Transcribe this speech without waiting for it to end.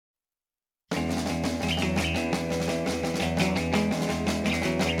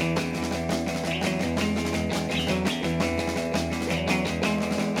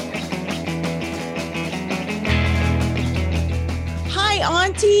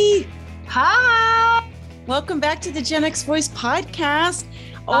Auntie. Hi. Welcome back to the Gen X Voice podcast.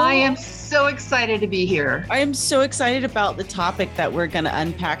 I am so excited to be here. I am so excited about the topic that we're going to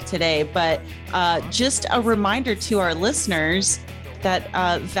unpack today. But just a reminder to our listeners that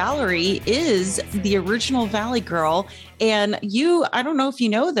Valerie is the original Valley Girl. And I don't know if you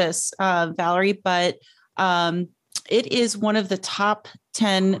know this, Valerie, but it is one of the top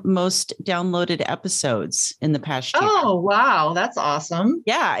 10 most downloaded episodes in the past year. Oh, wow. That's awesome.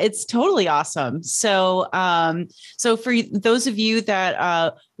 Yeah, it's totally awesome. So, so for those of you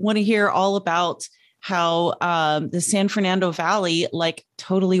that want to hear all about how the San Fernando Valley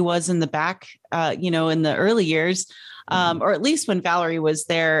totally was in the back, in the early years, or at least when Valerie was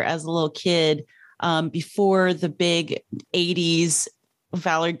there as a little kid, before the big 80s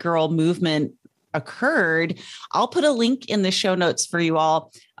Valley Girl movement occurred, I'll put a link in the show notes for you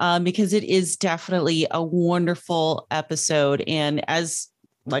all, because it is definitely a wonderful episode. And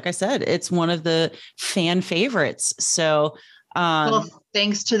like I said, it's one of the fan favorites. So, well,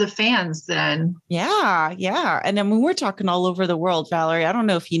 thanks to the fans then. Yeah. And then when we're talking all over the world, Valerie, I don't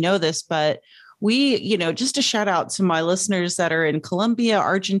know if you know this, but we, just a shout out to my listeners that are in Colombia,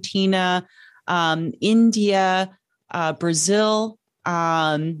 Argentina, India, Brazil,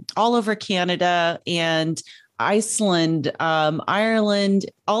 all over Canada and Iceland, Ireland,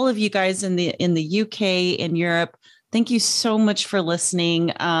 all of you guys in the UK and Europe. Thank you so much for listening.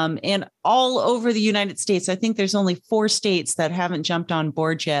 And all over the United States. I think there's only 4 states that haven't jumped on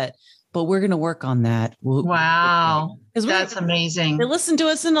board yet, but we're going to work on that. Wow. That's amazing. They listen to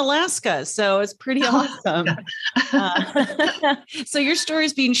us in Alaska, so it's pretty awesome. So your story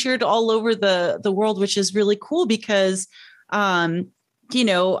is being shared all over the world, which is really cool because I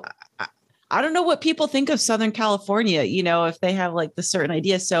don't know what people think of Southern California, if they have the certain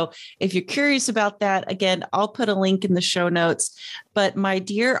idea. So if you're curious about that, again, I'll put a link in the show notes. But my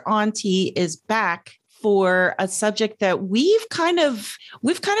dear auntie is back for a subject that we've kind of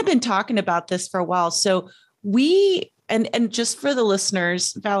been talking about this for a while. So and just for the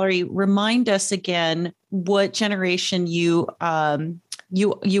listeners, Valerie, remind us again what generation you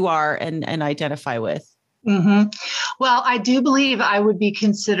are and identify with. Mm-hmm. Well, I do believe I would be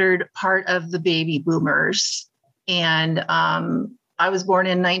considered part of the baby boomers. And I was born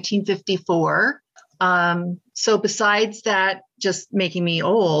in 1954. So besides that, just making me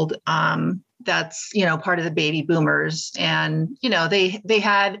old, that's, part of the baby boomers. And, they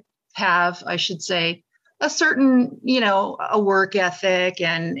have, I should say, a certain, a work ethic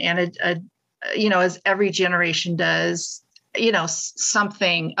and as every generation does,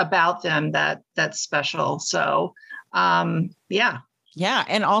 something about them that's special. So, yeah.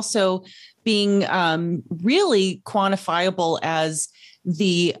 And also being really quantifiable as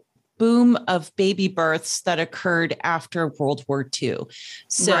the boom of baby births that occurred after World War II.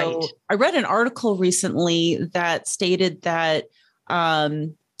 So right. I read an article recently that stated that,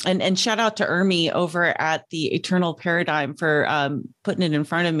 and shout out to Ermi over at the Eternal Paradigm for putting it in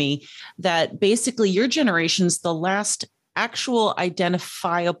front of me, that basically your generation's the last actual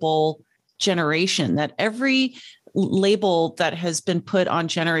identifiable generation, that every label that has been put on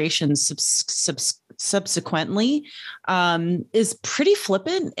generations subsequently is pretty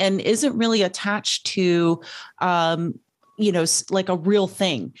flippant and isn't really attached to like a real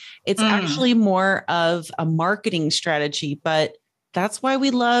thing. It's actually more of a marketing strategy, but that's why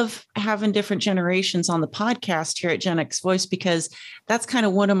we love having different generations on the podcast here at Gen X Voice, because that's kind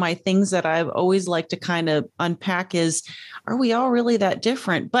of one of my things that I've always liked to kind of unpack is, are we all really that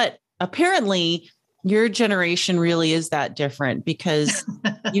different? But apparently your generation really is that different because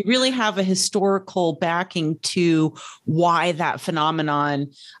you really have a historical backing to why that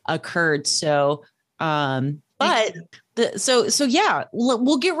phenomenon occurred. So, So yeah,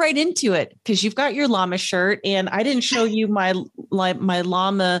 we'll get right into it because you've got your llama shirt and I didn't show you my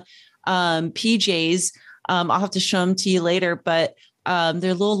llama PJs. I'll have to show them to you later, but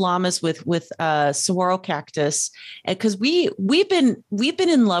they're little llamas with saguaro cactus. And because we've been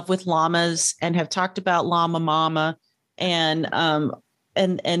in love with llamas and have talked about llama mama and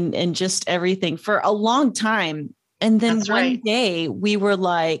just everything for a long time. And then That's one right. day we were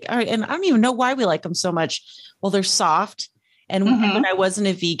like, all right, and I don't even know why we like them so much. Well, they're soft. And when I wasn't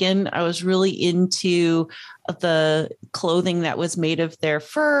a vegan, I was really into the clothing that was made of their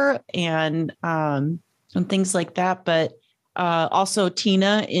fur and things like that. But also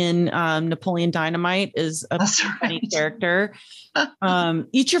Tina in Napoleon Dynamite is a funny character.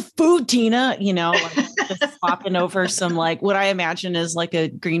 Eat your food, Tina, just flopping over some what I imagine is like a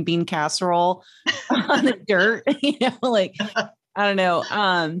green bean casserole on the dirt, I don't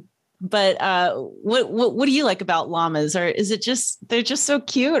know. But what do you like about llamas? Or is it just they're just so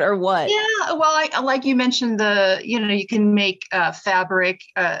cute, or what? Yeah, well, I like you mentioned you can make fabric,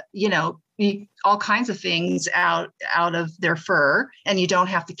 all kinds of things out of their fur, and you don't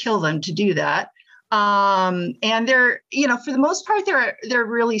have to kill them to do that. And they're, for the most part, they're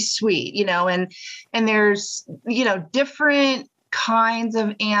really sweet, and there's, different kinds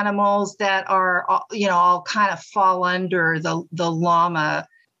of animals that are, all kind of fall under the llama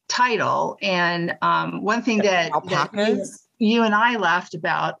title. And one thing that you and I laughed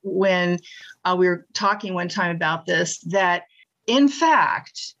about when we were talking one time about this, that in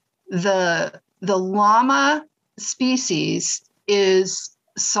fact, the llama species has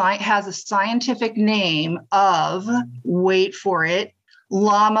a scientific name of, wait for it,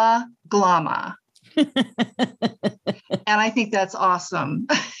 Llama glama. And I think that's awesome.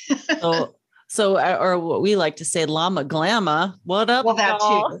 Or what we like to say, llama glamma. What up? Well, that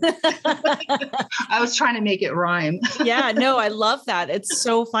too. I was trying to make it rhyme. Yeah, no, I love that. It's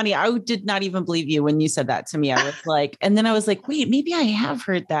so funny. I did not even believe you when you said that to me. I was like, and then I was like, wait, maybe I have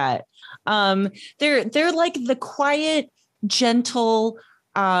heard that. They're like the quiet, gentle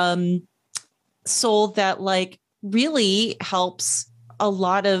soul that like really helps a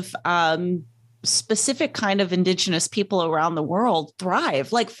lot of specific kind of indigenous people around the world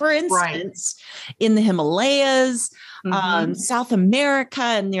thrive. Like for instance, in the Himalayas, South America,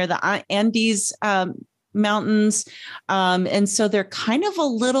 and near the Andes mountains. And so they're kind of a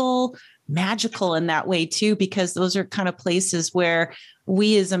little magical in that way too, because those are kind of places where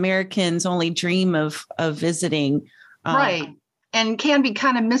we as Americans only dream of visiting. Right. And can be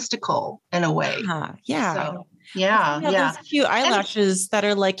kind of mystical in a way. Yeah. So, yeah. Those cute eyelashes that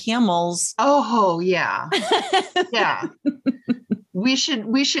are like camels. Oh, yeah. Yeah. We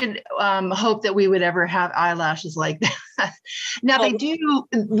should hope that we would ever have eyelashes like that. Now they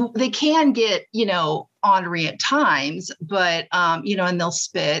can get, ornery at times, but, and they'll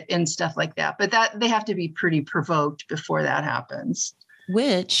spit and stuff like that, but they have to be pretty provoked before that happens.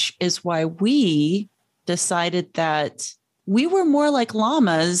 Which is why we decided that we were more like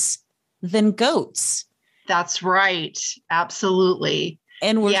llamas than goats. That's right. Absolutely.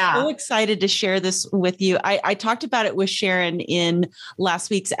 And we're so excited to share this with you. I talked about it with Sharon in last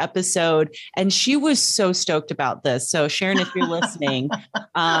week's episode, and she was so stoked about this. So Sharon, if you're listening,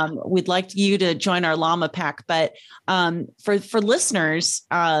 we'd like you to join our llama pack. But for listeners,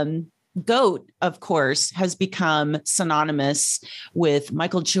 goat, of course, has become synonymous with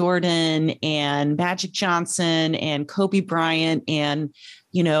Michael Jordan and Magic Johnson and Kobe Bryant and,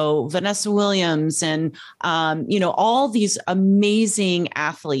 Vanessa Williams and, all these amazing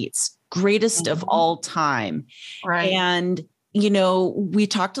athletes, greatest of all time. Right. And, we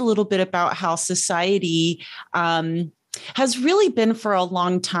talked a little bit about how society has really been for a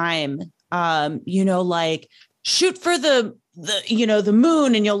long time, like shoot for the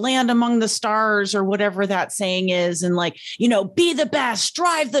moon and you'll land among the stars or whatever that saying is. And like, be the best,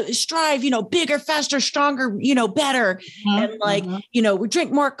 strive, bigger, faster, stronger, better. And like, we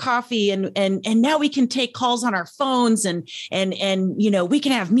drink more coffee and now we can take calls on our phones and, we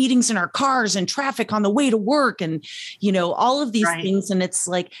can have meetings in our cars and traffic on the way to work and, all of these things. And it's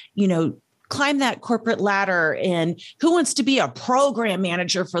like, climb that corporate ladder, and who wants to be a program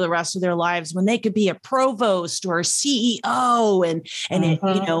manager for the rest of their lives when they could be a provost or a CEO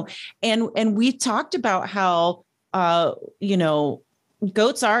and we talked about how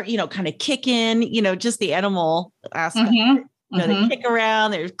goats are kind of kicking just the animal aspect. They kick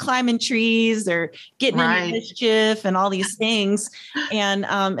around, they're climbing trees, they're getting into mischief and all these things. And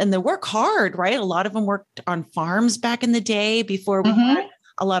they work hard, right? A lot of them worked on farms back in the day before we had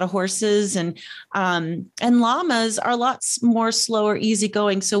a lot of horses, and llamas are lots more slower,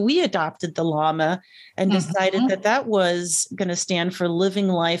 easygoing. So we adopted the llama and decided that was going to stand for living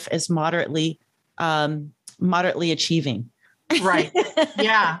life as moderately achieving. Right.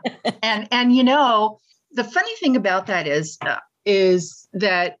 Yeah. And the funny thing about that is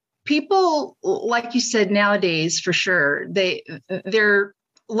that people, like you said, nowadays, for sure, they're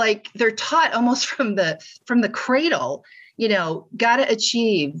taught almost from the cradle, got to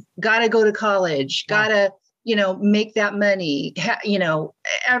achieve, got to go to college, got to, make that money,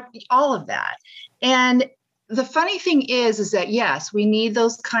 all of that. And the funny thing is that, yes, we need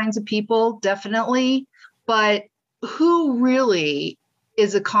those kinds of people, definitely. But who really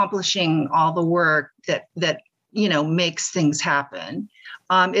is accomplishing all the work that makes things happen?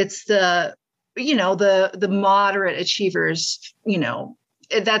 It's the moderate achievers,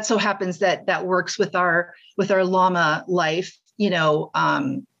 that so happens that works with our llama life,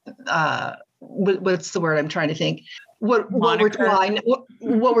 what's the word I'm trying to think? what we're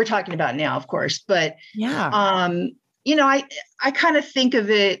what we're talking about now, of course. But yeah, I kind of think of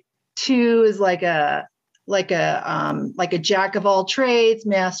it too as like a jack of all trades,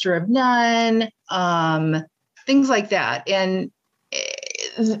 master of none, things like that. And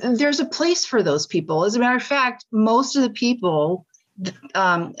there's a place for those people. As a matter of fact, most of the people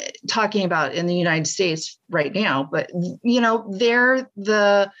talking about in the United States right now, but they're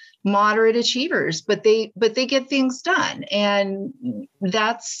the moderate achievers, but they get things done, and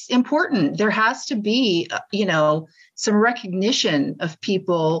that's important. There has to be some recognition of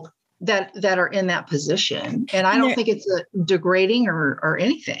people that are in that position, and I don't think it's degrading or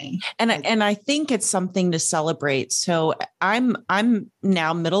anything. And I think it's something to celebrate. So I'm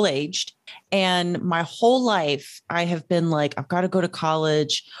now middle-aged, and my whole life I have been like, I've got to go to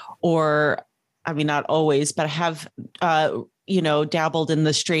college, or I mean, not always, but I have dabbled in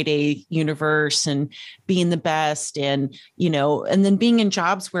the straight A universe and being the best, and and then being in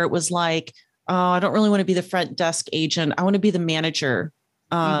jobs where it was like, oh, I don't really want to be the front desk agent. I want to be the manager.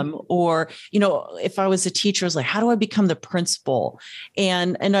 Or, if I was a teacher, I was like, how do I become the principal?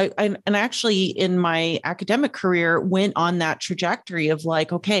 And I actually in my academic career went on that trajectory of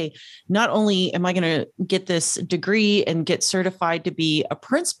like, okay, not only am I going to get this degree and get certified to be a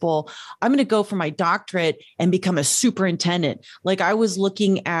principal, I'm going to go for my doctorate and become a superintendent. Like I was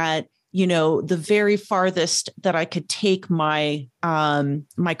looking at the very farthest that I could take my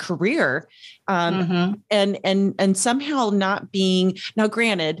my career, and somehow not being, now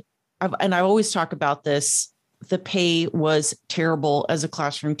granted, I always talk about this, the pay was terrible as a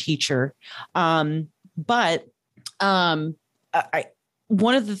classroom teacher, but one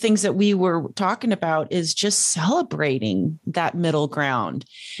of the things that we were talking about is just celebrating that middle ground,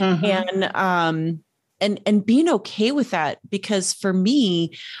 and being okay with that, because for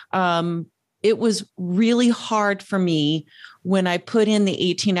me, it was really hard for me when I put in the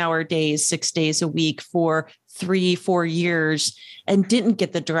 18-hour days, 6 days a week for 3-4 years and didn't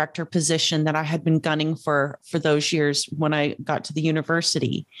get the director position that I had been gunning for those years when I got to the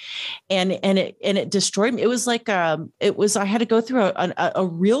university. And it destroyed me. It was like, I had to go through a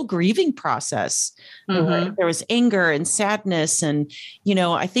real grieving process. There was anger and sadness. And,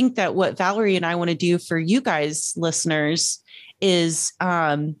 I think that what Valerie and I want to do for you guys listeners is,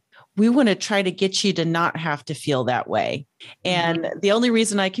 we want to try to get you to not have to feel that way. And the only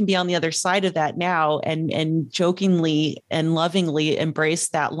reason I can be on the other side of that now and jokingly and lovingly embrace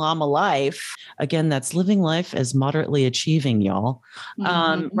that llama life, again, that's living life as moderately achieving, y'all,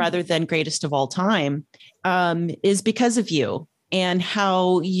 rather than greatest of all time, is because of you and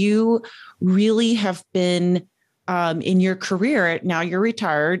how you really have been in your career. Now you're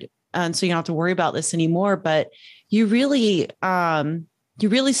retired, and so you don't have to worry about this anymore, but you really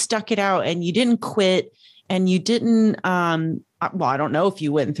stuck it out, and you didn't quit, and you didn't, well, I don't know if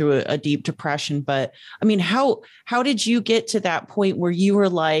you went through a deep depression, but I mean, how did you get to that point where you were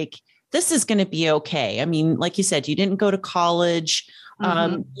like, this is going to be okay? I mean, like you said, you didn't go to college.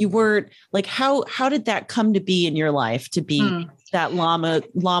 You weren't like, how did that come to be in your life to be that llama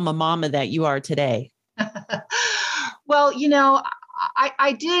mama that you are today? Well,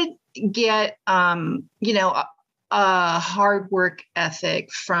 I did get, a hard work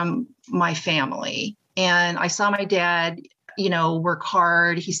ethic from my family. And I saw my dad, work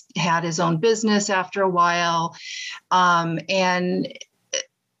hard. He had his own business after a while. And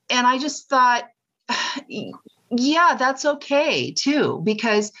I just thought, yeah, that's okay too,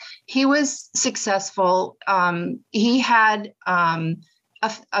 because he was successful. He had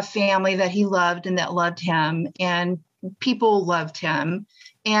a family that he loved and that loved him, and people loved him.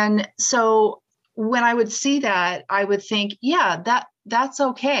 And so when I would see that, I would think, yeah, that's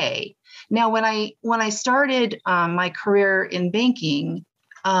okay. Now, when I started my career in banking,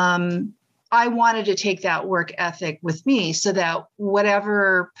 I wanted to take that work ethic with me so that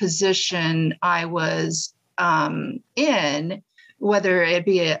whatever position I was in, whether it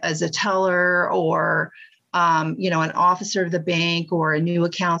be as a teller or an officer of the bank or a new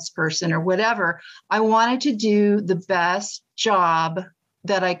accounts person or whatever, I wanted to do the best job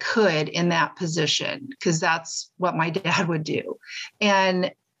that I could in that position, because that's what my dad would do.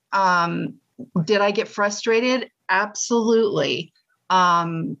 And did I get frustrated? Absolutely.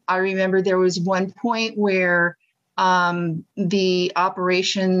 I remember there was one point where the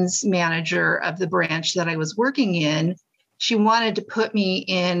operations manager of the branch that I was working in, she wanted to put me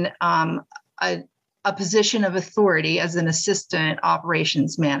in a a position of authority as an assistant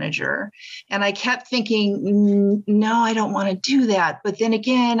operations manager. And I kept thinking, no, I don't want to do that. But then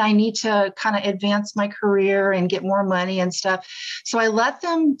again, I need to kind of advance my career and get more money and stuff. So I let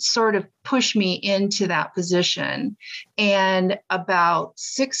them sort of push me into that position. And about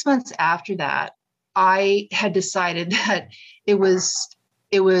 6 months after that, I had decided that it was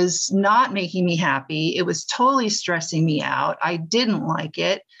not making me happy. It was totally stressing me out. I didn't like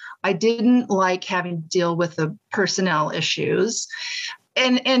it. I didn't like having to deal with the personnel issues.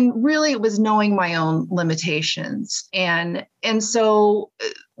 And really it was knowing my own limitations. And so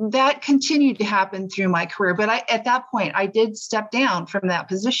that continued to happen through my career. But at that point, I did step down from that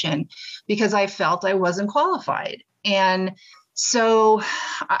position because I felt I wasn't qualified. And so,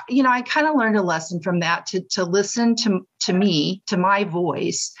 I kind of learned a lesson from that to listen to me, to my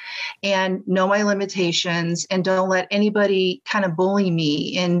voice, and know my limitations, and don't let anybody kind of bully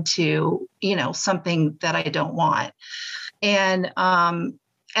me into, something that I don't want. And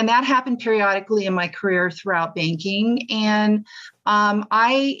that happened periodically in my career throughout banking. And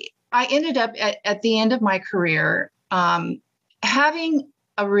I ended up at the end of my career having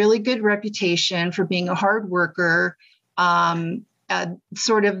a really good reputation for being a hard worker,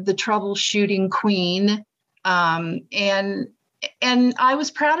 sort of the troubleshooting queen. And I was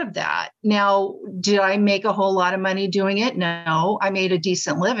proud of that. Now, did I make a whole lot of money doing it? No, I made a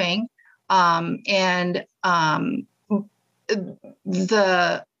decent living. I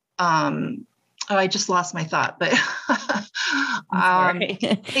just lost my thought, but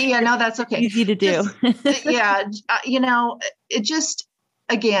no, that's okay. Easy to do. It just,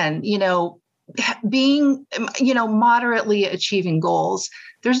 again, being, moderately achieving goals,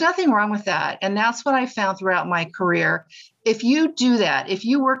 there's nothing wrong with that. And that's what I found throughout my career. If you do that, if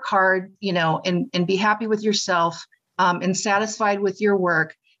you work hard, and be happy with yourself, and satisfied with your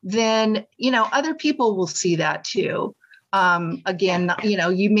work, then, other people will see that too. Again,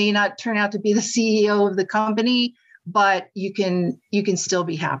 you may not turn out to be the CEO of the company, but you can still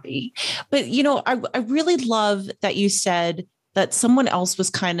be happy. But, I really love that you said that someone else was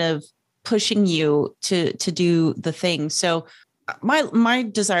kind of pushing you to do the thing. So my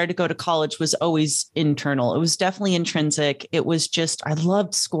desire to go to college was always internal. It was definitely intrinsic. It was just, I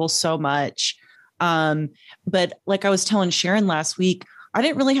loved school so much. But like I was telling Sharon last week, I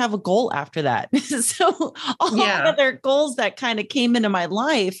didn't really have a goal after that. So all the other goals that kind of came into my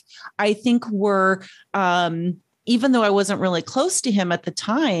life, I think were, even though I wasn't really close to him at the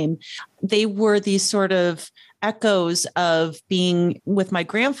time, they were these sort of echoes of being with my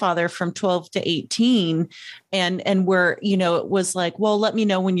grandfather from 12 to 18. And where, it was like, well, let me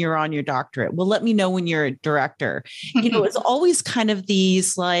know when you're on your doctorate. Well, let me know when you're a director. It's always kind of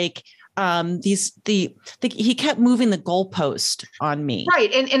these like, he kept moving the goalpost on me.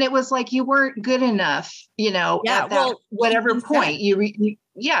 Right. And it was like, you weren't good enough, at that, whatever point you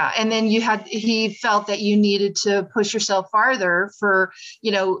and then he felt that you needed to push yourself farther for,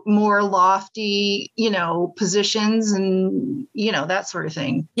 more lofty, positions and, that sort of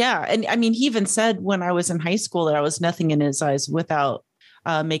thing. Yeah. And I mean, he even said when I was in high school that I was nothing in his eyes without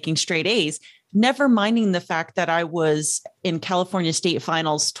making straight A's. Never minding the fact that I was in California state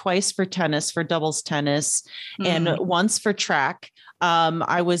finals twice for tennis, for doubles tennis, and once for track.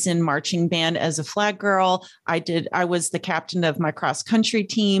 I was in marching band as a flag girl. I was the captain of my cross country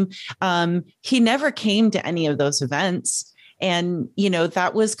team. He never came to any of those events. And,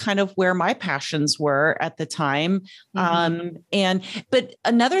 that was kind of where my passions were at the time. But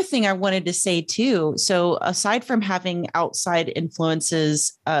another thing I wanted to say too, so aside from having outside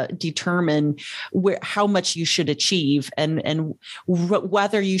influences determine how much you should achieve and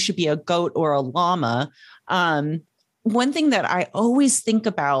whether you should be a goat or a llama, one thing that I always think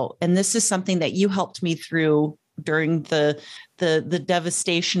about, and this is something that you helped me through during the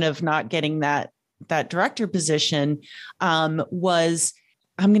devastation of not getting that director position, was,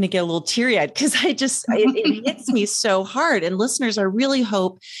 I'm going to get a little teary-eyed because it hits me so hard. And listeners, I really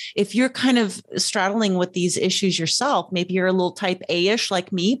hope if you're kind of straddling with these issues yourself, maybe you're a little type A-ish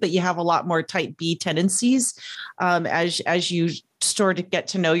like me, but you have a lot more type B tendencies as you start to get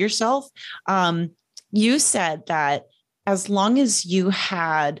to know yourself. You said that as long as you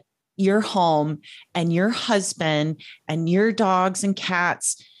had your home and your husband and your dogs and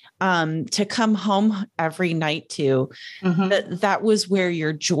cats to come home every night to, that was where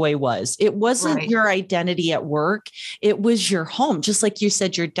your joy was. It wasn't your identity at work. It was your home. Just like you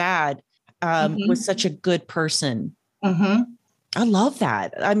said, your dad was such a good person. I love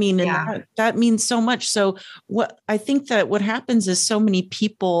that. I mean, and that means so much. So what I think that what happens is so many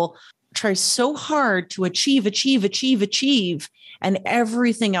people try so hard to achieve, and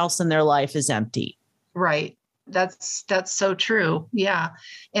everything else in their life is empty. Right. That's so true. Yeah.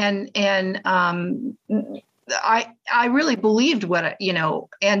 And I really believed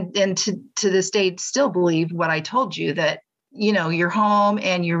and to this day still believe what I told you, that, your home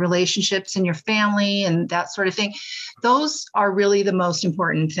and your relationships and your family and that sort of thing, those are really the most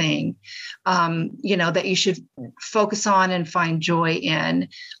important thing, that you should focus on and find joy in.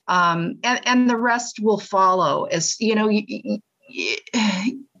 And the rest will follow, as,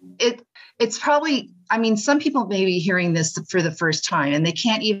 it's probably, I mean, some people may be hearing this for the first time and they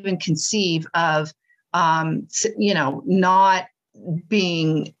can't even conceive of, not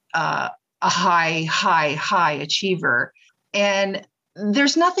being a high achiever. And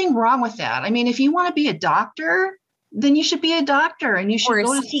there's nothing wrong with that. I mean, if you want to be a doctor, then you should be a doctor and you should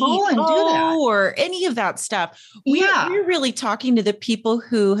go to school and do that. Or any of that stuff. We're really talking to the people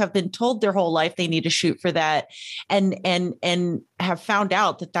who have been told their whole life they need to shoot for that and have found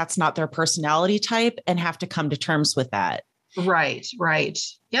out that that's not their personality type and have to come to terms with that. Right.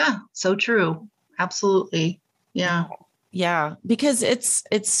 Yeah. So true. Absolutely. Yeah. Yeah. Because it's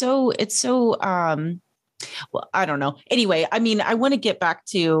so well, I don't know. Anyway, I mean, I want to get back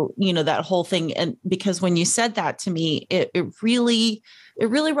to, that whole thing. And because when you said that to me, it really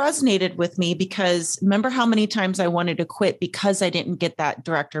resonated with me, because remember how many times I wanted to quit because I didn't get that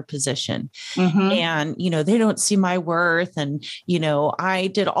director position. Mm-hmm. And, they don't see my worth. And, I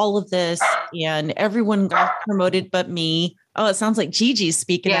did all of this and everyone got promoted but me. Oh, it sounds like Gigi's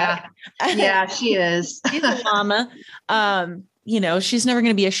speaking. Yeah. Yeah, she is. She's a mama. She's never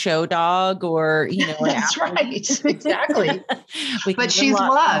going to be a show dog or, That's right. Exactly. But she's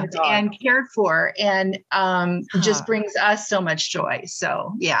loved and cared for and just brings us so much joy.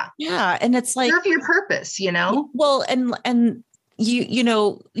 So, yeah. Yeah. And it's like, serve your purpose, Well, and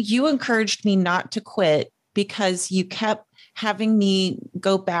you encouraged me not to quit because you kept having me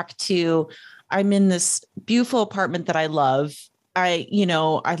go back to, I'm in this beautiful apartment that I love. I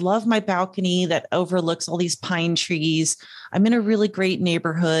love my balcony that overlooks all these pine trees. I'm in a really great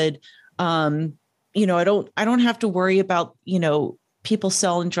neighborhood. I don't have to worry about, people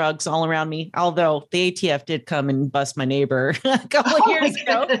selling drugs all around me. Although the ATF did come and bust my neighbor a couple of years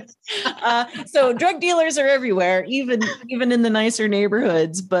ago. So drug dealers are everywhere, even in the nicer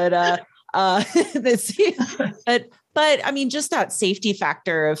neighborhoods. But but I mean, just that safety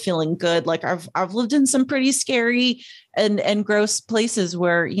factor of feeling good. Like I've lived in some pretty scary and gross places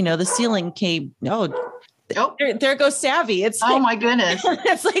where, the ceiling came. Oh, there goes Savvy. It's like, my goodness.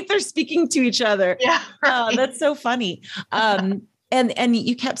 It's like they're speaking to each other. Yeah. Right. That's so funny. And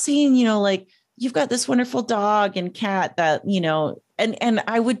you kept saying, like, you've got this wonderful dog and cat that, and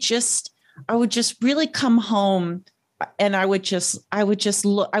I would just really come home and I would just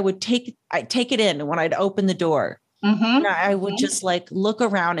look, I'd take it in when I'd open the door. Mm-hmm. And I would just like look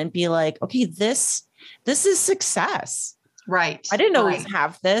around and be like, okay, this is success. Right. I didn't always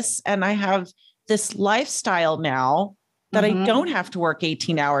have this. And I have this lifestyle now that I don't have to work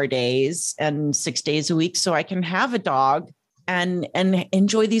 18-hour days and 6 days a week. So I can have a dog and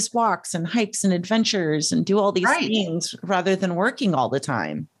enjoy these walks and hikes and adventures and do all these things rather than working all the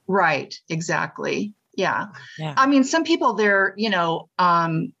time. Right. Exactly. Yeah. I mean, some people, they're,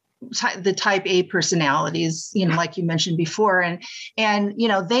 the type A personalities, like you mentioned before, and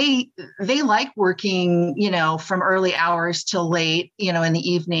they like working, from early hours till late, in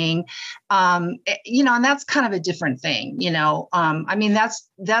the evening, and that's kind of a different thing, I mean, that's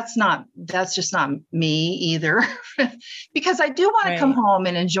just not me either, because I do want to come home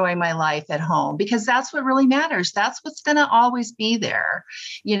and enjoy my life at home, because that's what really matters. That's what's going to always be there,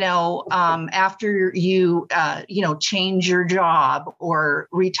 after you, change your job or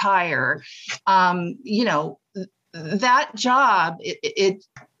retire. That job,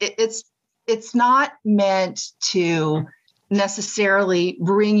 it's not meant to necessarily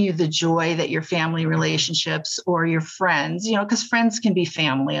bring you the joy that your family relationships or your friends, because friends can be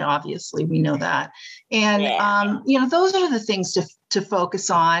family, obviously, we know that. And, those are the things to focus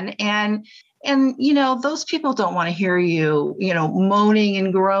on. And those people don't want to hear you, moaning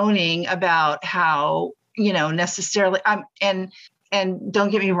and groaning about how, necessarily, and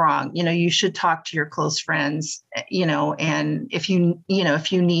don't get me wrong, you should talk to your close friends, and if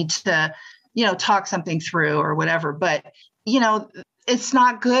you need to, talk something through or whatever, but, it's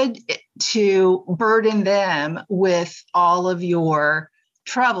not good to burden them with all of your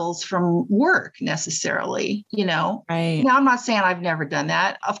troubles from work necessarily, Right. Now, I'm not saying I've never done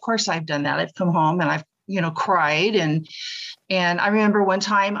that. Of course I've done that. I've come home and I've, cried. And I remember one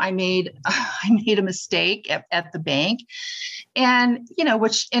time I made a mistake at the bank, and,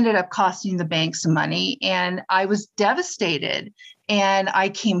 which ended up costing the bank some money. And I was devastated. And I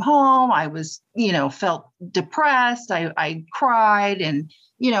came home, I was, felt depressed. I cried and,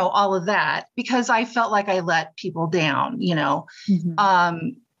 all of that because I felt like I let people down,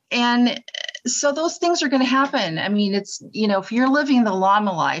 Mhm. And so those things are going to happen. I mean, it's, if you're living the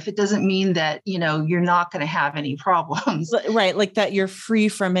llama life, it doesn't mean that, you're not going to have any problems. Right. Like that you're free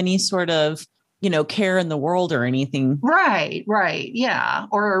from any sort of, care in the world or anything. Right. Yeah.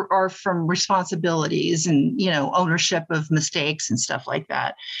 Or from responsibilities and, ownership of mistakes and stuff like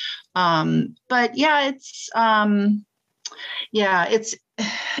that. But yeah,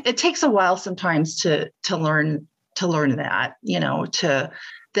 it takes a while sometimes to learn that,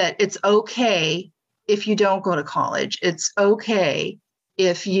 that it's okay if you don't go to college. It's okay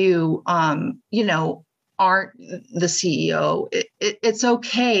if you, aren't the CEO. It's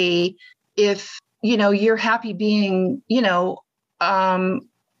okay if, you're happy being, a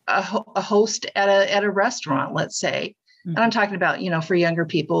host at a restaurant, let's say. And I'm talking about, for younger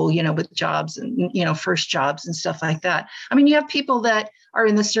people, with jobs and, first jobs and stuff like that. I mean, you have people that are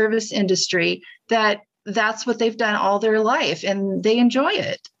in the service industry that's what they've done all their life and they enjoy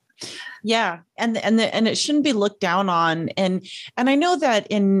it. Yeah. And it shouldn't be looked down on. And I know that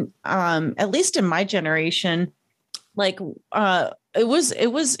in, at least in my generation, like, it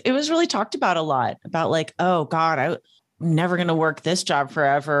was really talked about a lot about like, oh God, I'm never going to work this job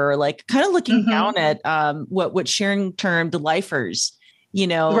forever. Like kind of looking down at, what Sharon termed lifers,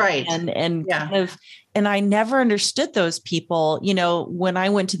 Right. and Yeah. kind of, and I never understood those people, when I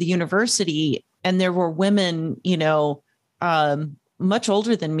went to the university and there were women, much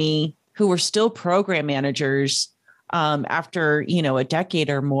older than me who were still program managers, after, a decade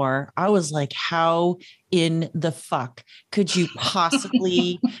or more. I was like, how in the fuck could you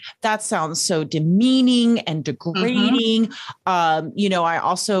possibly, that sounds so demeaning and degrading. I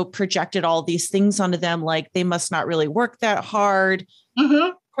also projected all these things onto them, like they must not really work that hard.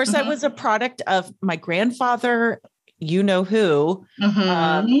 Of course, that was a product of my grandfather, who,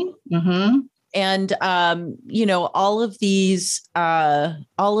 and all of these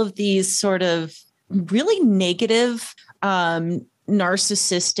sort of really negative,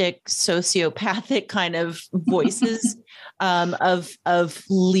 narcissistic, sociopathic kind of voices, of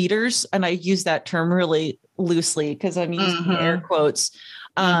leaders. And I use that term really loosely because I'm using air quotes,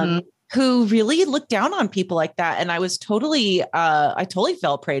 who really look down on people like that. And I totally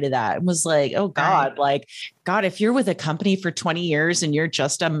fell prey to that and was like, oh God, God, if you're with a company for 20 years and you're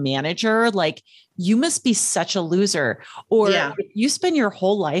just a manager, like you must be such a loser. Or if you spend your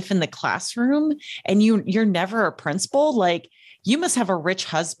whole life in the classroom and you're never a principal, like you must have a rich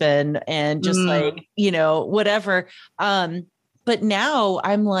husband and just like, whatever. But now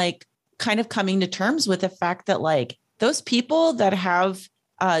I'm like kind of coming to terms with the fact that like those people that have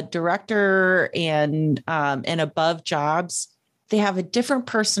director and above jobs, they have a different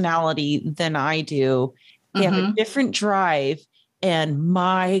personality than I do. They have a different drive, and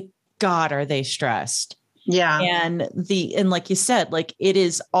my God, are they stressed? Yeah. And like you said, like it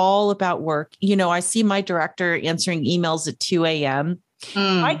is all about work. I see my director answering emails at 2 a.m.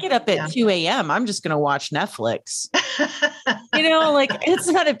 I get up at 2 a.m. I'm just going to watch Netflix. Like it's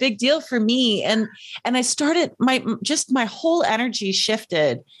not a big deal for me. And I started my whole energy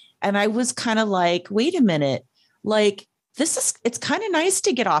shifted. And I was kind of like, wait a minute, like it's kind of nice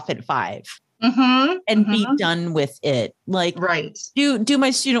to get off at 5 and be done with it. Like, right. Do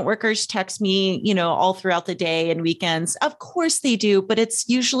my student workers text me, all throughout the day and weekends? Of course they do. But it's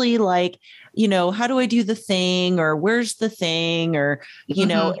usually like, how do I do the thing, or where's the thing, or,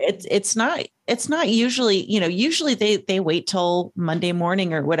 it's not usually, usually they wait till Monday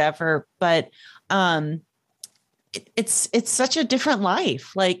morning or whatever, but, it's such a different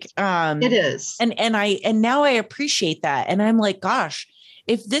life. Like, it is. And now I appreciate that. And I'm like, gosh,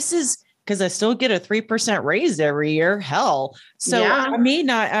 if this is, because I still get a 3% raise every year. Hell. So I may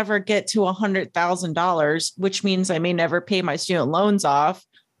not ever get to $100,000, which means I may never pay my student loans off.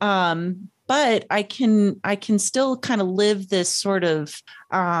 But I can still kind of live this sort of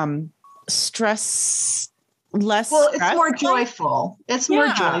stress less. Well, it's more joyful. It's more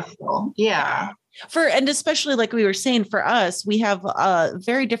joyful. Yeah. And especially like we were saying, for us, we have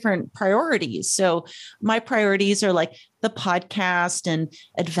very different priorities. So my priorities are like the podcast and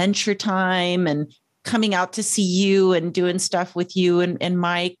Adventure Time and coming out to see you and doing stuff with you and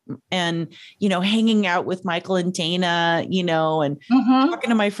Mike and, hanging out with Michael and Dana, and talking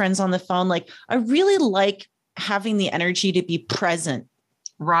to my friends on the phone. Like I really like having the energy to be present.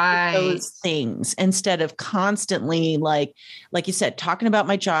 Right. Those things instead of constantly like you said, talking about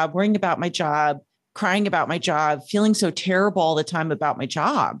my job, worrying about my job, crying about my job, feeling so terrible all the time about my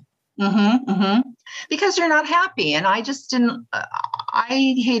job. Because you're not happy. And I just didn't,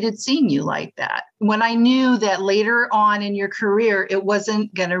 I hated seeing you like that when I knew that later on in your career, it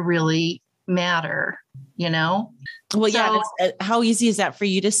wasn't going to really matter, you know? Well, yeah. How easy is that for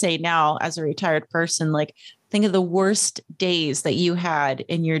you to say now as a retired person? Like, think of the worst days that you had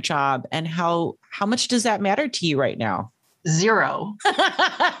in your job, and how much does that matter to you right now? 0.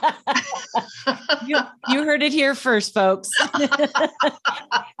 you heard it here first, folks. In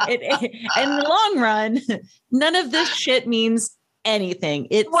the long run, none of this shit means anything.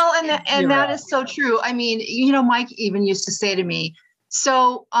 And that is so true. I mean, you know, Mike even used to say to me,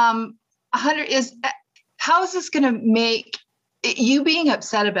 so 100 is, how is this going to make you being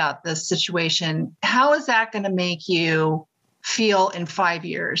upset about this situation? How is that going to make you feel in 5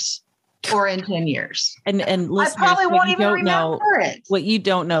 years or in 10 years? And listeners, I probably won't even remember it. What you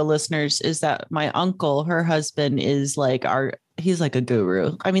don't know, listeners, is that my uncle, her husband, is like he's like a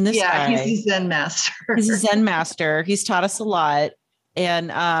guru. I mean, this guy, he's a Zen master. He's a Zen master. He's taught us a lot.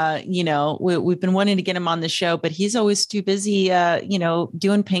 And, you know, we've been wanting to get him on the show, but he's always too busy, you know,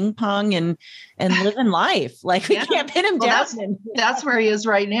 doing ping pong and living life. Like we can't pin him down. That's where he is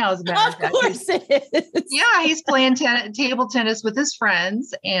right now. As a matter of fact, course it is. Yeah, he's playing table tennis with his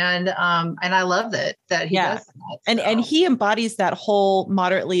friends, and I love that he does that. And he embodies that whole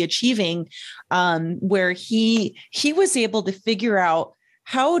moderately achieving, where he was able to figure out,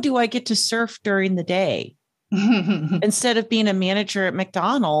 how do I get to surf during the day? Instead of being a manager at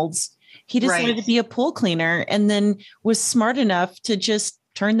McDonald's, he decided to be a pool cleaner, and then was smart enough to just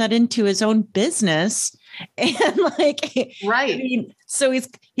turn that into his own business. And like, right. I mean, so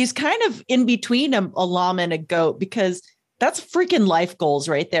he's kind of in between a llama and a goat, because that's freaking life goals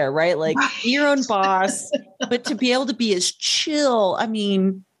right there, right? Like be your own boss, but to be able to be as chill, I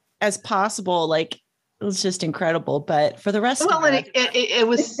mean, as possible. Like, it was just incredible. But for the rest of it,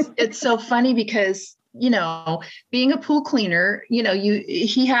 it's so funny because, you know, being a pool cleaner, you know,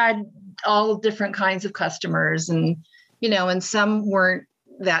 he had all different kinds of customers, and, you know, and some weren't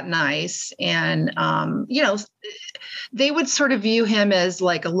that nice. And, you know, they would sort of view him as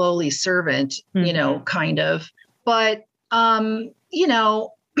like a lowly servant, you know, kind of. But, you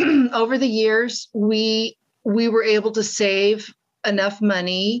know, over the years, we were able to save enough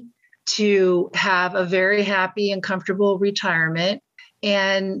money to have a very happy and comfortable retirement.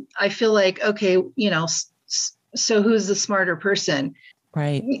 And I feel like, okay, you know, so who's the smarter person?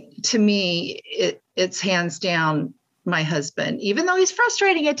 Right. To me, it's hands down my husband, even though he's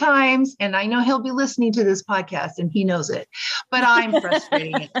frustrating at times. And I know he'll be listening to this podcast and he knows it, but I'm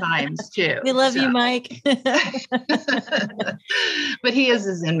frustrating at times too. We love you, Mike. But he is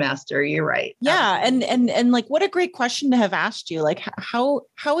a Zen master. You're right. Yeah. And like, what a great question to have asked you. Like, how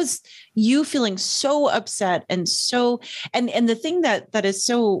is you feeling so upset and so, and the thing that is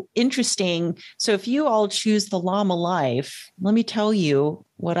so interesting. So if you all choose the llama life, let me tell you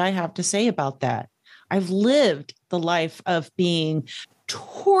what I have to say about that. I've lived the life of being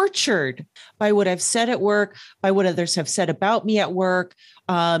tortured by what I've said at work, by what others have said about me at work,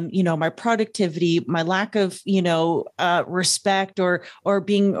 you know, my productivity, my lack of, you know, respect or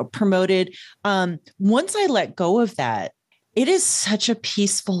being promoted. Once I let go of that, it is such a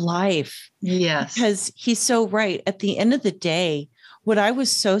peaceful life. Yes. Because he's so right. At the end of the day, what I was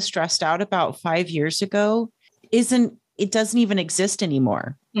so stressed out about 5 years ago it doesn't even exist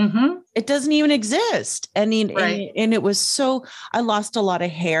anymore. Mm-hmm. It doesn't even exist. I mean, and it was so, I lost a lot of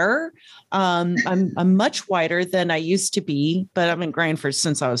hair. I'm much whiter than I used to be, but I've been graying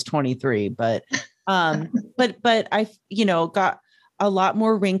since I was 23, but I, you know, got a lot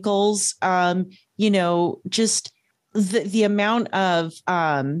more wrinkles, you know, just the amount of,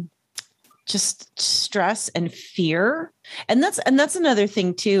 just stress and fear. And that's another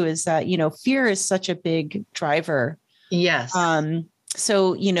thing too, is that, you know, fear is such a big driver. Yes.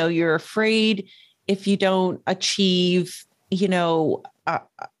 So, you know, you're afraid if you don't achieve, you know,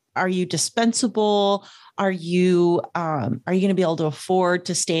 are you dispensable? Are you going to be able to afford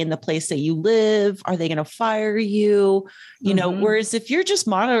to stay in the place that you live? Are they going to fire you? You know, whereas if you're just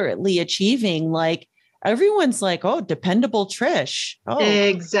moderately achieving, like everyone's like, oh, dependable Trish. Oh,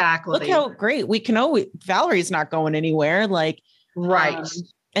 exactly. Look how great we can Valerie's not going anywhere. Like, right.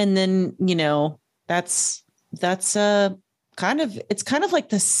 And then, you know, that's it's kind of like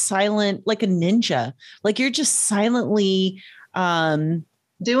the silent, like a ninja, like you're just silently,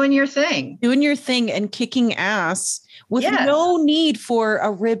 doing your thing and kicking ass with no need for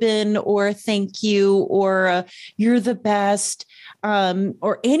a ribbon or a thank you or you're the best,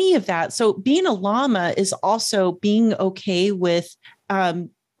 or any of that. So being a llama is also being okay with,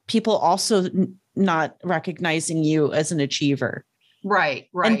 people also not recognizing you as an achiever. Right.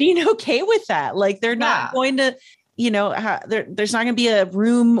 and being okay with that. Like they're not going to, there's not going to be a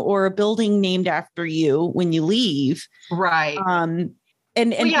room or a building named after you when you leave. Right. And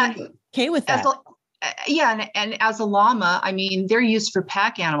being okay with that. And as a llama, I mean, they're used for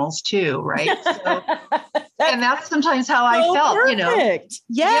pack animals too, right? So, and that's sometimes how I felt, perfect.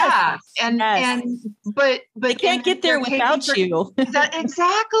 Yes. But they can't get there without you.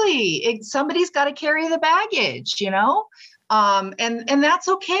 Exactly. Somebody's got to carry the baggage, and that's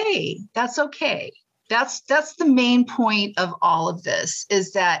okay. That's okay. That's the main point of all of this,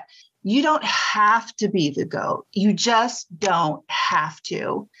 is that you don't have to be the goat. You just don't have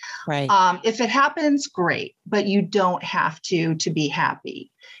to. Right. If it happens, great, but you don't have to be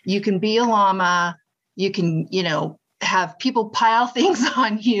happy. You can be a llama. You can, have people pile things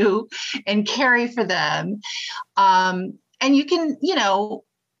on you and carry for them. And you can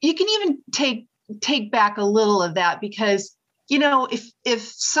even take back a little of that, because, if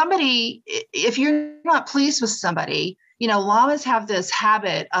you're not pleased with somebody, llamas have this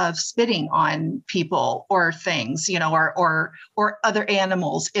habit of spitting on people or things, or other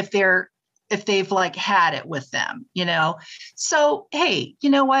animals if they've like had it with them, So, hey, you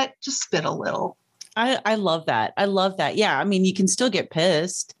know what? Just spit a little. I love that. I love that. Yeah. I mean, you can still get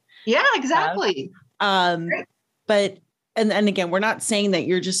pissed. Yeah, exactly. But, and again, we're not saying that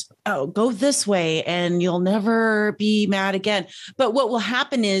you're just, go this way and you'll never be mad again. But what will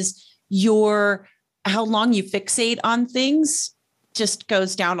happen is how long you fixate on things just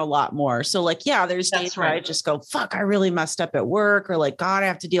goes down a lot more. So like, yeah, there's days where I just go, fuck, I really messed up at work, or like, God, I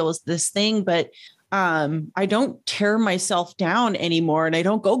have to deal with this thing. But I don't tear myself down anymore. And I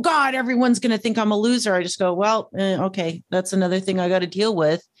don't go, God, everyone's going to think I'm a loser. I just go, well, okay, that's another thing I got to deal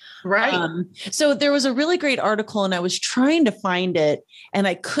with. Right. So there was a really great article, and I was trying to find it and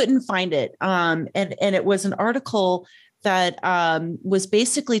I couldn't find it. And it was an article that was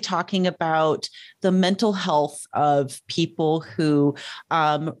basically talking about the mental health of people who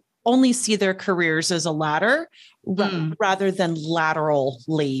only see their careers as a ladder rather than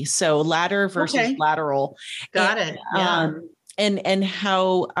laterally. So ladder versus lateral. Got it. Yeah. And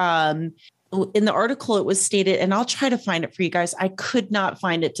how in the article it was stated, and I'll try to find it for you guys. I could not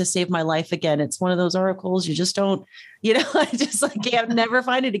find it to save my life again. It's one of those articles you just don't, I just like can't never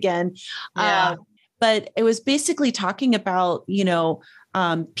find it again. Yeah. But it was basically talking about,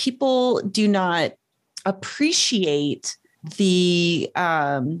 people do not appreciate the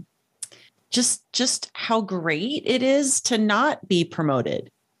just how great it is to not be promoted.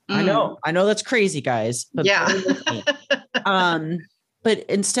 I know that's crazy, guys. But but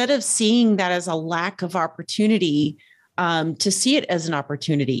instead of seeing that as a lack of opportunity, to see it as an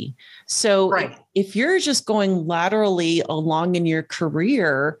opportunity. So if you're just going laterally along in your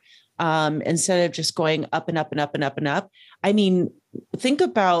career, instead of just going up and up and up and up and up. I mean, think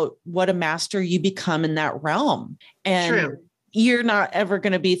about what a master you become in that realm. And you're not ever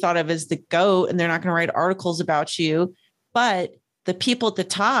going to be thought of as the GOAT, and they're not going to write articles about you, but the people at the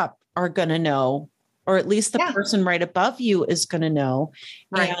top are going to know, or at least the person right above you is going to know.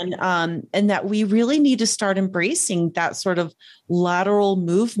 Right. And that we really need to start embracing that sort of lateral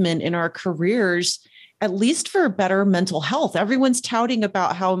movement in our careers, at least for better mental health. Everyone's touting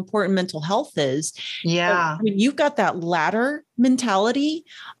about how important mental health is. Yeah. When you've got that ladder mentality,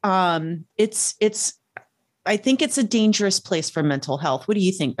 I think it's a dangerous place for mental health. What do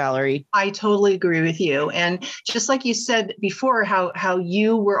you think, Valerie? I totally agree with you. And just like you said before, how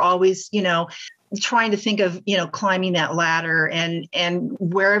you were always, trying to think of, climbing that ladder, and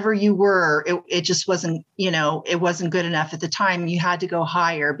wherever you were, it just wasn't, it wasn't good enough at the time. You had to go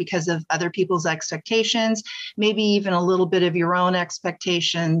higher because of other people's expectations, maybe even a little bit of your own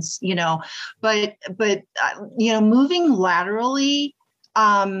expectations, but moving laterally,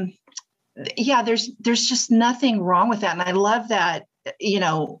 there's just nothing wrong with that. And I love that,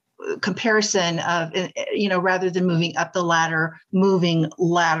 comparison of, rather than moving up the ladder, moving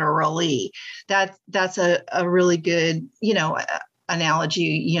laterally. That's a really good, analogy,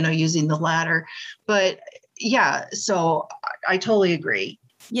 using the ladder. But yeah, so I totally agree.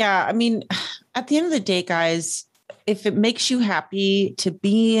 Yeah. I mean, at the end of the day, guys, if it makes you happy to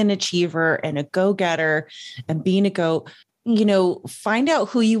be an achiever and a go-getter and being a GOAT, find out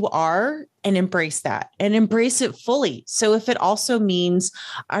who you are and embrace that, and embrace it fully. So if it also means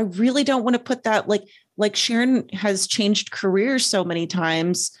I really don't want to put that, like Sharon has changed careers so many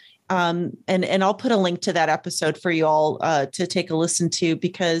times. And I'll put a link to that episode for you all to take a listen to,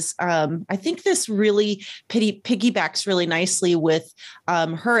 because I think this really piggybacks really nicely with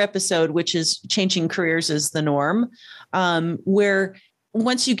her episode, which is changing careers is the norm, where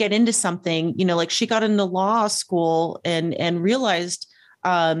once you get into something, like she got into law school and realized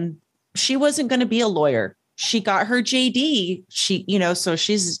she wasn't going to be a lawyer. She got her JD. So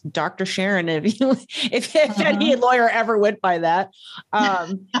she's Dr. Sharon. If any lawyer ever went by that,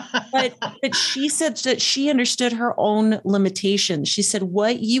 but she said that she understood her own limitations. She said,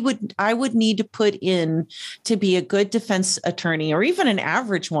 what I would need to put in to be a good defense attorney, or even an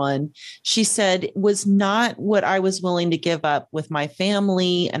average one, she said, was not what I was willing to give up with my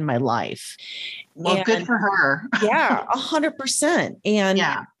family and my life. Well, good for her. Yeah, 100%. And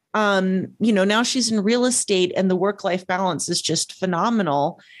yeah. Now she's in real estate and the work-life balance is just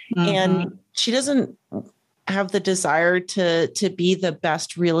phenomenal. And she doesn't have the desire to be the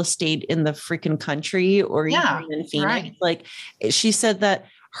best real estate in the freaking country or even in Phoenix. Right. Like she said that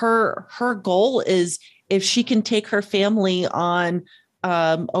her goal is if she can take her family on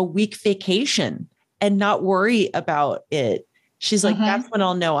a week vacation and not worry about it. She's like, that's when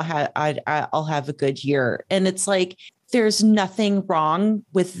I'll know I'll have a good year. And it's like, there's nothing wrong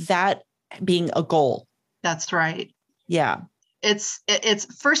with that being a goal. That's right. Yeah. It's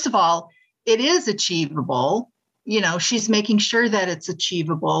first of all, it is achievable. She's making sure that it's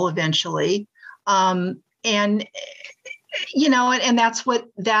achievable eventually. And that's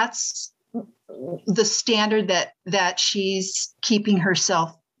the standard that she's keeping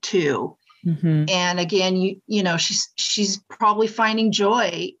herself to. And again, she's probably finding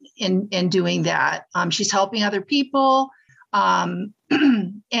joy in doing that. She's helping other people. And,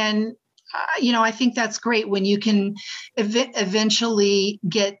 I think that's great when you can eventually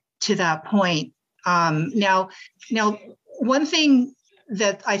get to that point. Now, one thing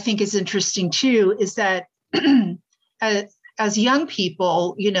that I think is interesting too, is that as young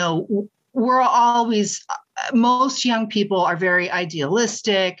people, we're always, most young people are very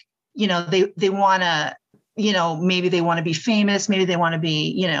idealistic. They want to, maybe they want to be famous. Maybe they want to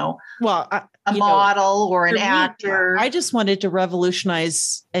be, a model or an actor. I just wanted to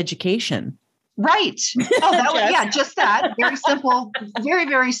revolutionize education. Right. Oh, that was, just that. Very simple. Very,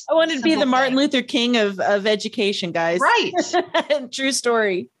 very I wanted to be the Martin Luther King of education, guys. Right. True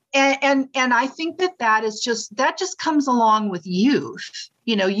story. And I think that just comes along with youth.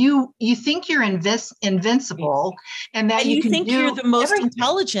 You think you're invincible, and that you think you're the most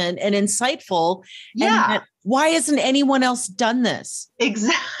intelligent and insightful. Yeah. And why hasn't anyone else done this?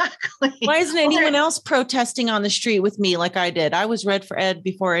 Exactly. Why isn't anyone else protesting on the street with me like I did? I was Red for Ed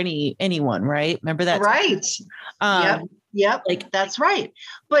before anyone, right? Remember that? Right. Yep. That's right.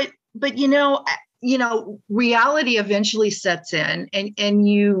 But reality eventually sets in, and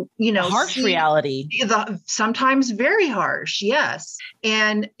harsh reality, sometimes very harsh. Yes.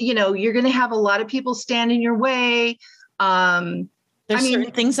 And, you're going to have a lot of people stand in your way. There's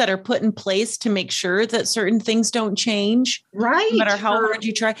certain things that are put in place to make sure that certain things don't change. Right. No matter how hard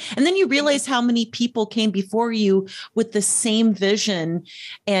you try. And then you realize how many people came before you with the same vision.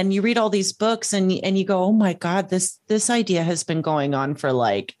 And you read all these books and you go, oh my God, this idea has been going on for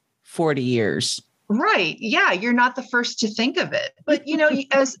like 40 years. Right. Yeah. You're not the first to think of it, but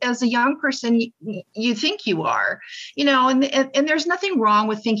as a young person, you think you are, and there's nothing wrong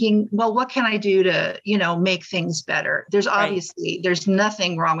with thinking, well, what can I do to, make things better? There's obviously, there's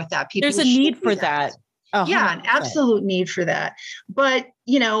nothing wrong with that. There's a need for that. Yeah. An absolute need for that. But,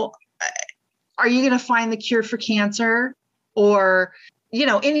 are you going to find the cure for cancer or,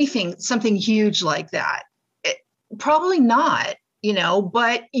 something huge like that? Probably not,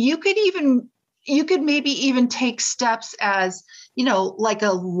 but you could maybe even take steps as, like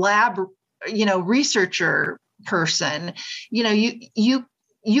a lab, researcher person, you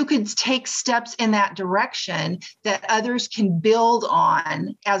could take steps in that direction that others can build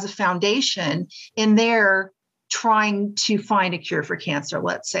on as a foundation in their trying to find a cure for cancer,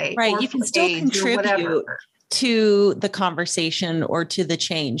 let's say. Right. You can still contribute to the conversation or to the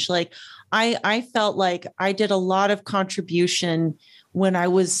change. Like I felt like I did a lot of contribution when I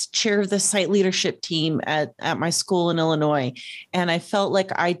was chair of the site leadership team at my school in Illinois. And I felt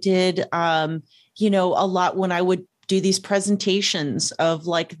like I did, a lot when I would do these presentations of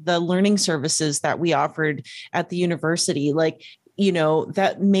like the learning services that we offered at the university, like,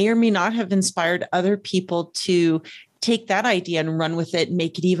 that may or may not have inspired other people to take that idea and run with it and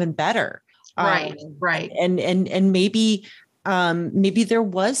make it even better. Right. And maybe there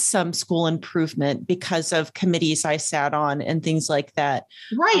was some school improvement because of committees I sat on and things like that.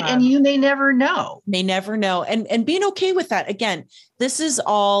 Right. And you may never know. And being okay with that. Again, this is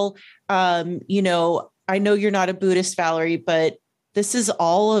all, I know you're not a Buddhist, Valerie, but this is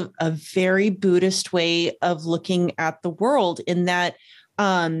all a very Buddhist way of looking at the world in that,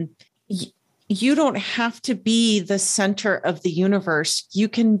 you don't have to be the center of the universe. You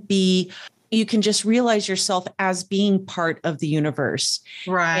can just realize yourself as being part of the universe.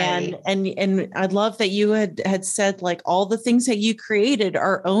 Right. And I love that you had said, like, all the things that you created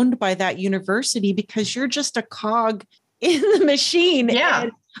are owned by that university because you're just a cog in the machine. Yeah.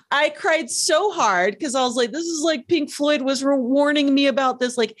 And I cried so hard because I was like, this is like Pink Floyd was warning me about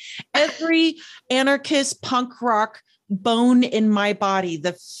this. Like, every anarchist punk rock bone in my body,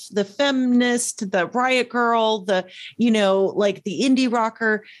 the feminist, the riot girl, the, like the indie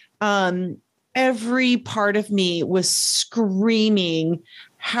rocker, every part of me was screaming,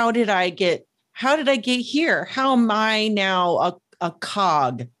 how did I get here? How am I now a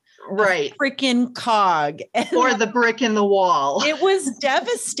cog? Right. Freaking cog. Or the brick in the wall. It was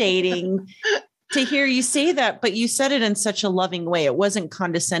devastating to hear you say that, but you said it in such a loving way. It wasn't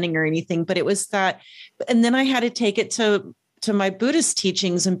condescending or anything, but it was that. And then I had to take it to my Buddhist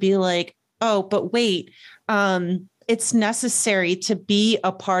teachings and be like, oh, but wait, it's necessary to be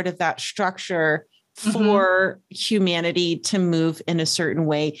a part of that structure for humanity to move in a certain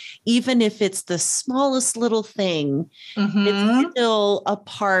way, even if it's the smallest little thing. It's still a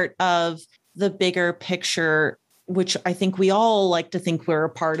part of the bigger picture, which I think we all like to think we're a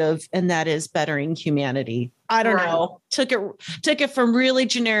part of, and that is bettering humanity. I don't know. Took it from really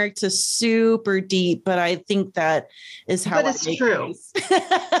generic to super deep, but I think that is how. But it's true.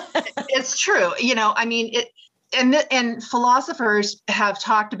 It's true. I mean, and philosophers have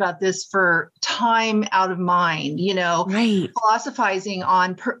talked about this for time out of mind, right. Philosophizing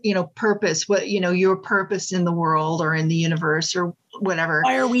on, purpose, what, your purpose in the world or in the universe or whatever.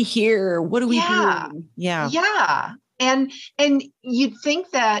 Why are we here? What are we doing? Yeah. Yeah. And you'd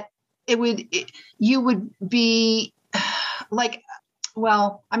think that you would be like,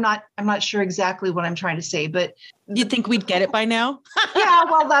 well, I'm not sure exactly what I'm trying to say, but you'd think we'd get it by now. Yeah,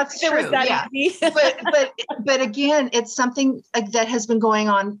 well, that's true. Was that easy? but again, it's something that has been going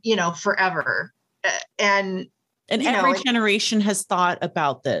on, forever, and every generation has thought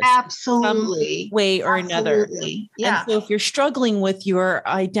about this, absolutely, some way or another. Yeah. And so, if you're struggling with your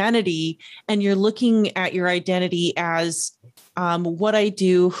identity and you're looking at your identity as what I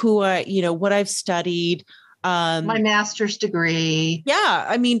do, what I've studied. My master's degree. Yeah.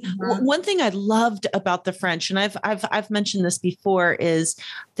 I mean, one thing I loved about the French, and I've mentioned this before, is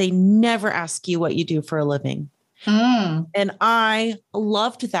they never ask you what you do for a living. And I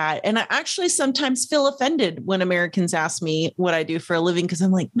loved that. And I actually sometimes feel offended when Americans ask me what I do for a living, because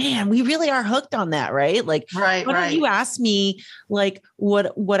I'm like, man, we really are hooked on that, right? Like, why don't you ask me like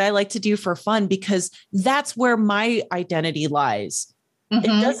what I like to do for fun? Because that's where my identity lies. It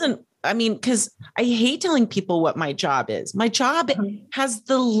doesn't. I mean, because I hate telling people what my job is. My job has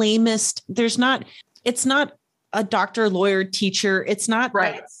the lamest, it's not a doctor, lawyer, teacher. It's not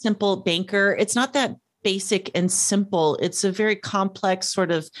that simple banker. It's not that basic and simple. It's a very complex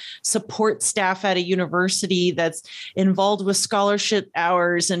sort of support staff at a university that's involved with scholarship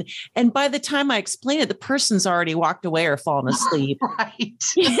hours. And by the time I explain it, the person's already walked away or fallen asleep. Right.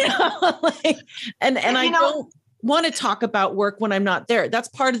 And I don't want to talk about work when I'm not there. That's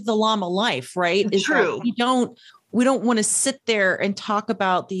part of the Lama life, right? It's true. We don't want to sit there and talk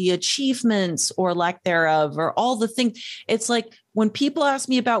about the achievements or lack thereof or all the things. It's like when people ask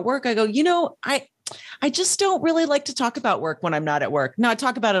me about work, I go, I just don't really like to talk about work when I'm not at work. Now, I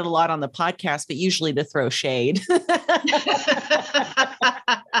talk about it a lot on the podcast, but usually to throw shade.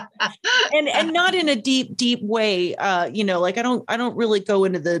 and not in a deep way. Like I don't really go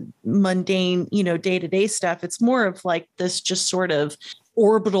into the mundane, day-to-day stuff. It's more of like this just sort of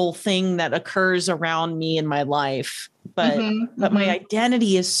orbital thing that occurs around me in my life. But my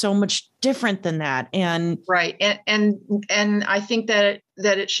identity is so much different than that. And right. And I think that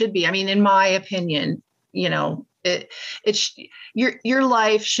it should be. I mean, in my opinion, your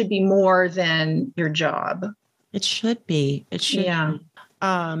life should be more than your job. It should be. It should. Yeah.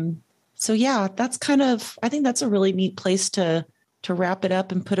 Be. So yeah, that's I think that's a really neat place to wrap it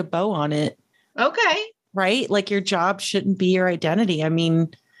up and put a bow on it. Okay. Right? Like your job shouldn't be your identity. I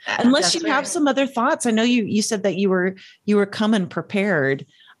mean, unless you have some other thoughts. I know you said that you were coming prepared.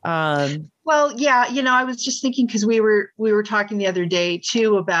 Well, yeah, I was just thinking, because we were talking the other day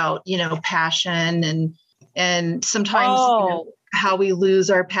too about, passion and sometimes how we lose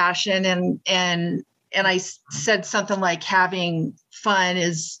our passion, and I said something like having fun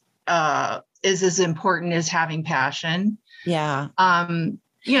is as important as having passion. Yeah. And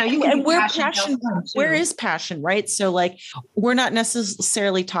where is passion, right? So like, we're not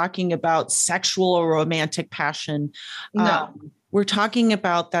necessarily talking about sexual or romantic passion. No. We're talking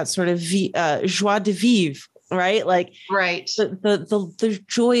about that sort of joie de vivre, right? Like Right. the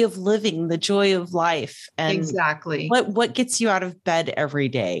joy of living, the joy of life, and Exactly. what gets you out of bed every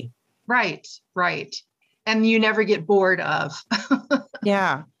day. Right. Right. And you never get bored of.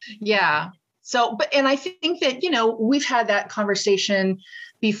 Yeah. Yeah. So, and I think that, we've had that conversation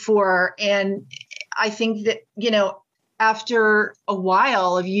before. And I think that, after a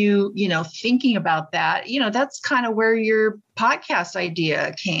while of you, thinking about that, that's kind of where your podcast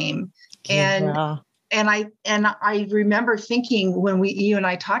idea came. And, Yeah. and I remember thinking when you and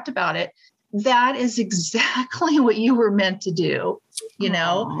I talked about it, that is exactly what you were meant to do,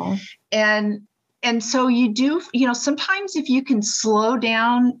 Aww. and so you do, sometimes if you can slow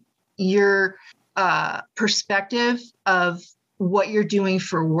down your perspective of what you're doing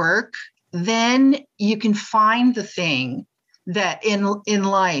for work, then you can find the thing that in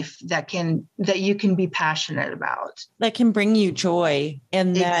life that you can be passionate about, that can bring you joy.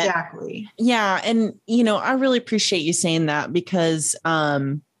 And that, exactly. yeah. And, I really appreciate you saying that, because,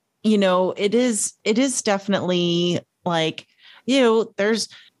 it is definitely like, there's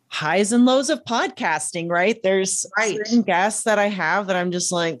highs and lows of podcasting, right? There's certain guests that I have that I'm just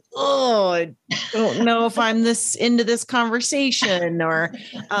like, oh, I don't know if I'm into this conversation, or,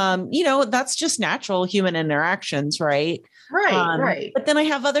 that's just natural human interactions, right? Right. But then I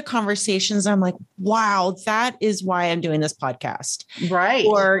have other conversations. I'm like, wow, that is why I'm doing this podcast. Right.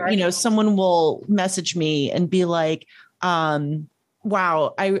 Or, someone will message me and be like,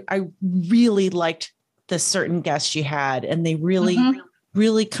 wow, I really liked this certain guest you had, and they really,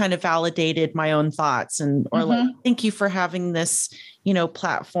 really kind of validated my own thoughts, and, or like, thank you for having this,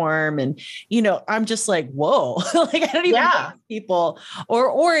 platform. And, I'm just like, whoa, like, I don't even know people,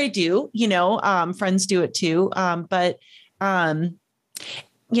 or I do, friends do it too. But, and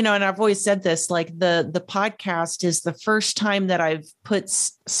I've always said this, like the podcast is the first time that I've put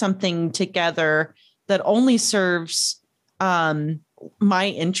something together that only serves, my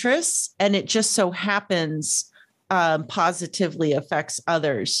interests. And it just so happens, positively affects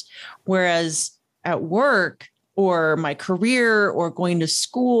others. Whereas at work, or my career, or going to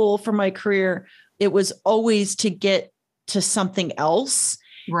school for my career, it was always to get to something else.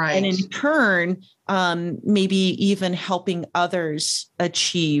 Right. And in turn, maybe even helping others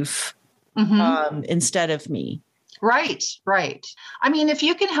achieve, instead of me. Right. I mean, if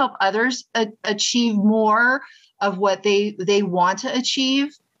you can help others achieve more of what they want to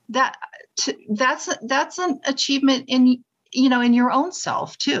achieve, that's an achievement in your own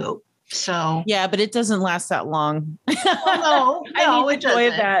self too. So yeah, but it doesn't last that long. No, I need it the joy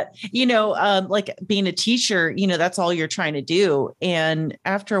of doesn't. that. Like being a teacher, that's all you're trying to do. And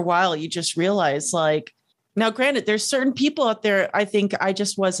after a while, you just realize, like, now, granted, there's certain people out there, I think I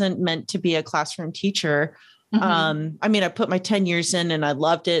just wasn't meant to be a classroom teacher. I mean, I put my 10 years in and I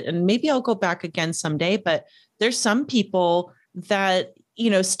loved it, and maybe I'll go back again someday, but there's some people that,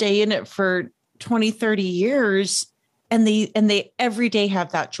 stay in it for 20, 30 years, and they every day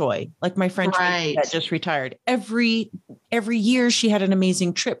have that joy. Like my friend Tracy that just retired, every year she had an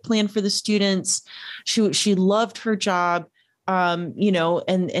amazing trip planned for the students. She loved her job.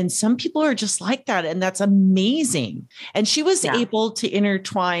 And some people are just like that, and that's amazing. And she was able to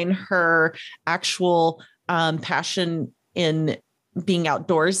intertwine her actual, passion in being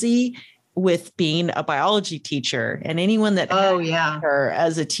outdoorsy with being a biology teacher. And anyone that had her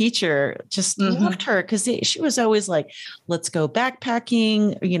as a teacher just loved her, because she was always like, let's go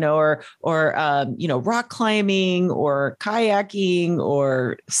backpacking, or rock climbing, or kayaking,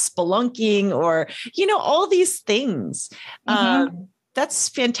 or spelunking, or, all these things. That's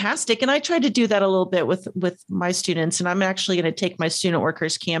fantastic. And I try to do that a little bit with my students. And I'm actually going to take my student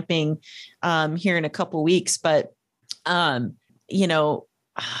workers camping, here in a couple of weeks, but, not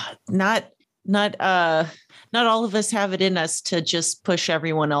all of us have it in us to just push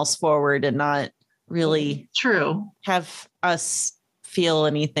everyone else forward and not really have us feel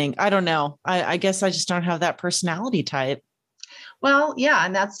anything. I don't know. I guess I just don't have that personality type. Well, yeah.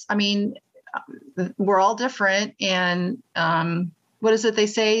 And we're all different. And, what is it they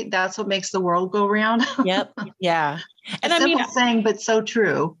say? That's what makes the world go round. Yep. Yeah. And simple saying, but so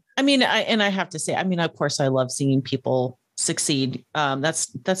true. I mean, I have to say, of course I love seeing people succeed.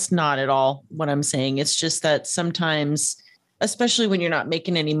 That's not at all what I'm saying. It's just that sometimes, especially when you're not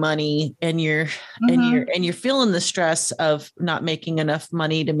making any money, and you're feeling the stress of not making enough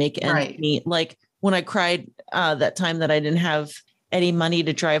money to make ends meet. Like when I cried, that time that I didn't have any money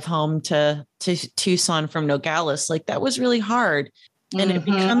to drive home to Tucson from Nogales, like that was really hard. And it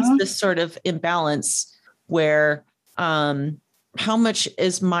becomes this sort of imbalance where, how much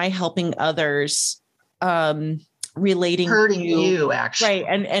is my helping others, relating hurting to you, actually.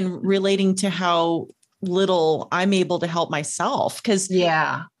 Right. And relating to how little I'm able to help myself. Because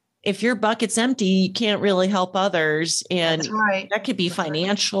if your bucket's empty, you can't really help others. And that could be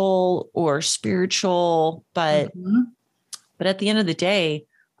financial or spiritual, but at the end of the day,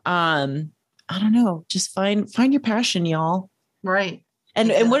 I don't know, just find your passion, y'all. Right. And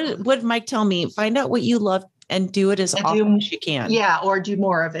exactly. And what did Mike tell me? Find out what you love and do it as often as you can. Yeah. Or do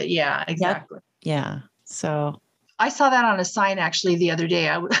more of it. Yeah, exactly. Yep. Yeah. So I saw that on a sign actually the other day.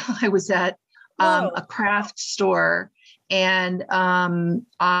 I was at a craft store, and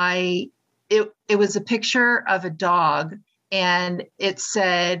it was a picture of a dog, and it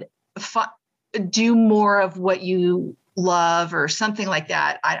said, do more of what you love or something like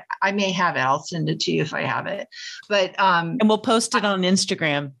that. I may have it. I'll send it to you if I have it, but and we'll post it on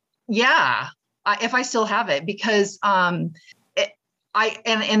Instagram. Yeah. If I still have it, because and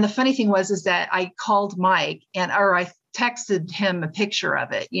the funny thing is that I called Mike or I texted him a picture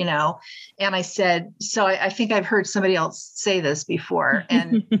of it, and I said, so I think I've heard somebody else say this before,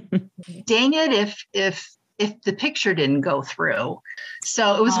 and dang it, if the picture didn't go through.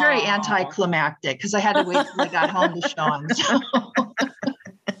 So it was very anticlimactic because I had to wait till I got home to show him. So.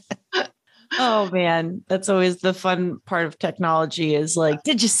 Oh man, that's always the fun part of technology is like,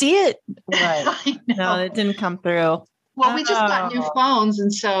 did you see it? What? No, it didn't come through. Well, we just got new phones.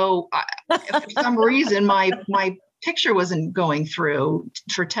 And so for some reason, my picture wasn't going through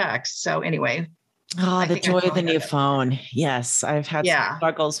for text. So anyway. Oh, the joy of the new phone. Yes. I've had some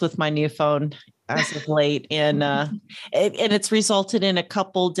struggles with my new phone as of late. And it's resulted in a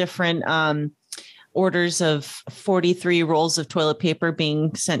couple different orders of 43 rolls of toilet paper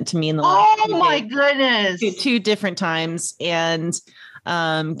being sent to me in the last goodness. Two different times. And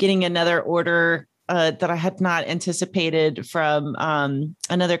getting another order that I had not anticipated from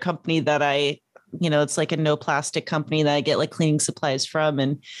another company that it's like a no plastic company that I get like cleaning supplies from.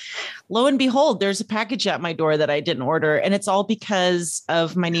 And lo and behold, there's a package at my door that I didn't order. And it's all because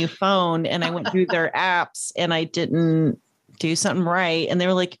of my new phone. And I went through their apps and I didn't do something right. And they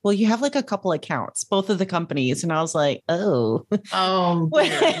were like, well, you have like a couple accounts, both of the companies. And I was like, what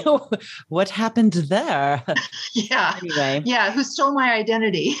happened there? Yeah. Anyway. Yeah. Who stole my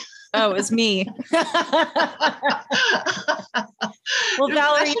identity? Oh, it was me. Well,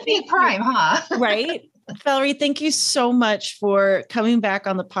 Valerie, that should be a crime, huh? Right? Valerie, thank you so much for coming back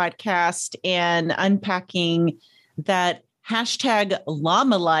on the podcast and unpacking that hashtag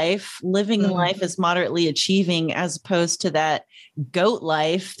llama life, living life as moderately achieving, as opposed to that goat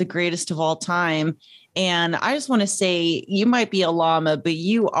life, the greatest of all time. And I just want to say, you might be a llama, but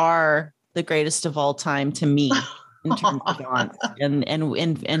you are the greatest of all time to me. In terms of aunts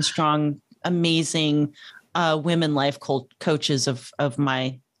and strong, amazing women life coaches of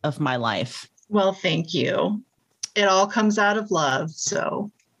my life. Well, thank you. It all comes out of love.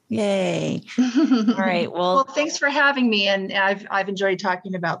 So yay. All right. Well, thanks for having me. And I've enjoyed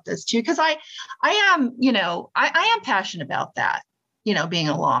talking about this too, because I am, I am passionate about that, being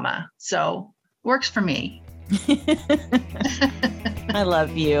a llama. So works for me. I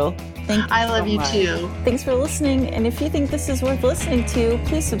love you. Thank you. I love you too. Thanks for listening. And if you think this is worth listening to,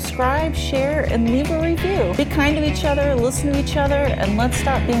 please subscribe, share, and leave a review. Be kind to each other, listen to each other, and let's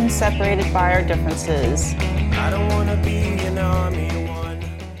stop being separated by our differences. I don't want to be an army